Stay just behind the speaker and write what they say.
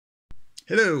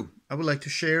Hello, I would like to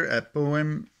share a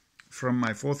poem from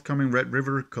my forthcoming Red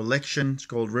River collection. It's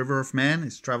called River of Man.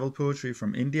 It's travel poetry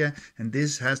from India, and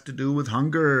this has to do with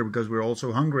hunger because we're all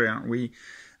so hungry, aren't we?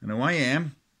 I know I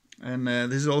am. And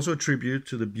this is also a tribute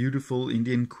to the beautiful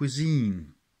Indian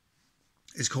cuisine.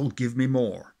 It's called Give Me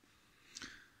More.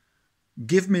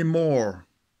 Give me more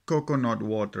coconut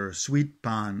water, sweet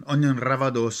pan, onion rava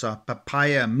dosa,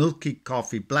 papaya, milky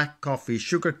coffee, black coffee,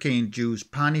 sugarcane juice,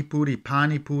 pani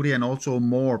puri, and also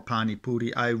more pani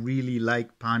puri. I really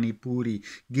like pani puri.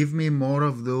 Give me more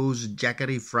of those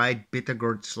jaggery fried bitter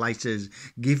gourd slices.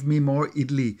 Give me more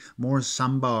idli, more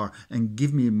sambar, and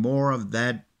give me more of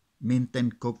that mint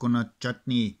and coconut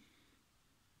chutney.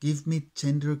 Give me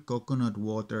tender coconut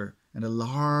water and a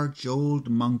large old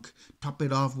monk. Top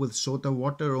it off with soda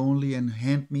water only and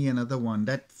hand me another one.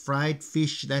 That fried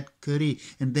fish, that curry,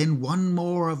 and then one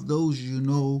more of those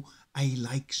I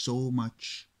like so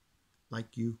much.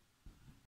 Like you.